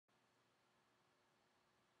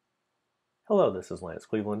Hello, this is Lance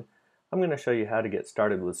Cleveland. I'm going to show you how to get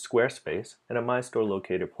started with SquareSpace and a My Store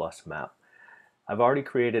Locator Plus map. I've already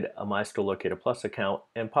created a My Store Locator Plus account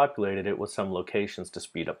and populated it with some locations to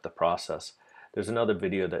speed up the process. There's another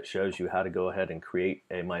video that shows you how to go ahead and create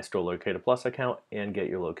a My Store Locator Plus account and get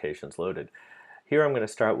your locations loaded. Here I'm going to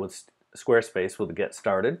start with SquareSpace with a Get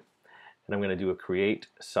Started, and I'm going to do a Create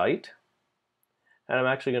Site. And I'm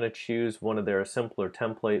actually going to choose one of their simpler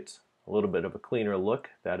templates, a little bit of a cleaner look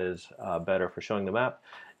that is better for showing the map.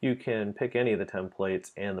 You can pick any of the templates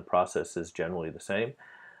and the process is generally the same.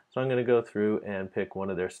 So I'm going to go through and pick one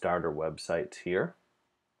of their starter websites here.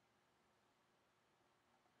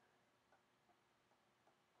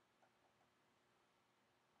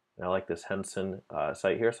 And I like this Henson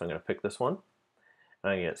site here, so I'm going to pick this one.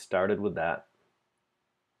 And I'm going to get started with that.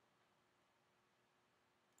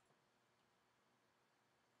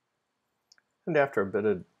 And after a bit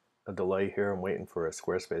of a delay here, I'm waiting for a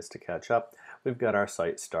Squarespace to catch up, we've got our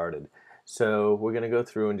site started. So we're going to go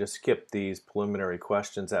through and just skip these preliminary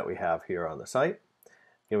questions that we have here on the site.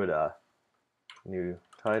 Give it a new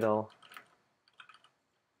title.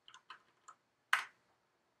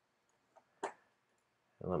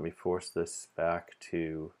 And let me force this back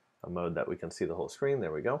to a mode that we can see the whole screen.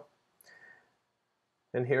 There we go.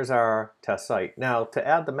 And here's our test site. Now to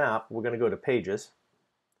add the map, we're going to go to Pages.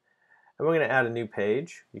 And we're going to add a new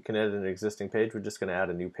page. You can edit an existing page. We're just going to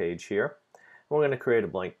add a new page here. And we're going to create a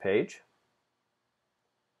blank page.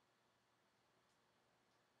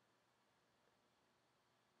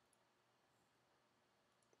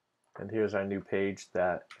 And here's our new page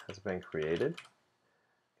that has been created.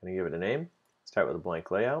 I'm going to give it a name, start with a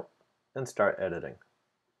blank layout, and start editing.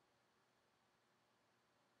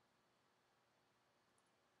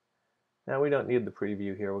 Now we don't need the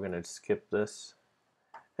preview here. We're going to skip this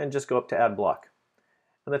and just go up to Add Block.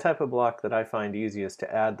 And the type of block that I find easiest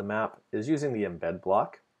to add the map is using the Embed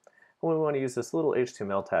block. And we want to use this little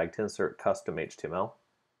HTML tag to insert custom HTML.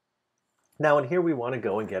 Now in here we want to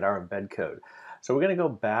go and get our embed code. So we're going to go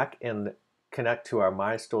back and connect to our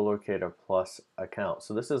My Store Locator Plus account.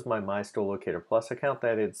 So this is my My Store Locator Plus account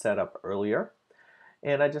that I had set up earlier.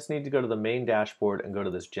 And I just need to go to the main dashboard and go to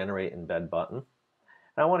this Generate Embed button.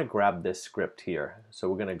 And I want to grab this script here. So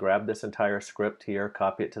we're going to grab this entire script here,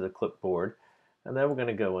 copy it to the clipboard, and then we're going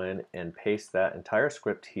to go in and paste that entire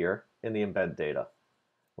script here in the embed data.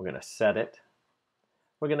 We're going to set it,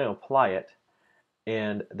 we're going to apply it,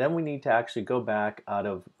 and then we need to actually go back out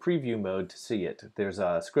of preview mode to see it. There's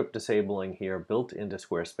a script disabling here built into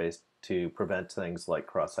Squarespace to prevent things like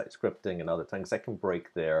cross-site scripting and other things that can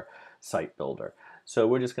break their site builder. So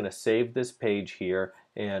we're just going to save this page here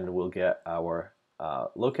and we'll get our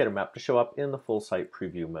locator map to show up in the full site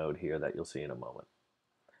preview mode here that you'll see in a moment.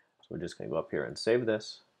 So we're just going to go up here and save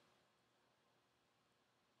this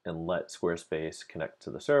and let Squarespace connect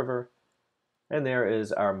to the server. And there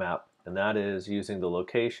is our map, and that is using the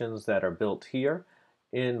locations that are built here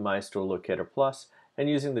in My Store Locator Plus and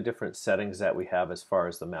using the different settings that we have as far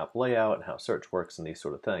as the map layout and how search works and these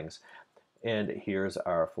sort of things. And here's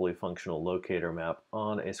our fully functional locator map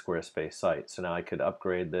on a Squarespace site. So now I could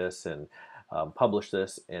upgrade this and publish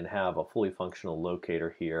this and have a fully functional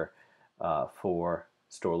locator here for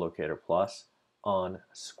Store Locator Plus on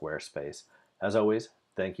Squarespace. As always,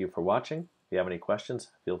 thank you for watching. If you have any questions,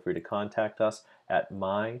 feel free to contact us at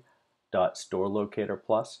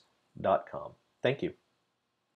my.storelocatorplus.com. Thank you.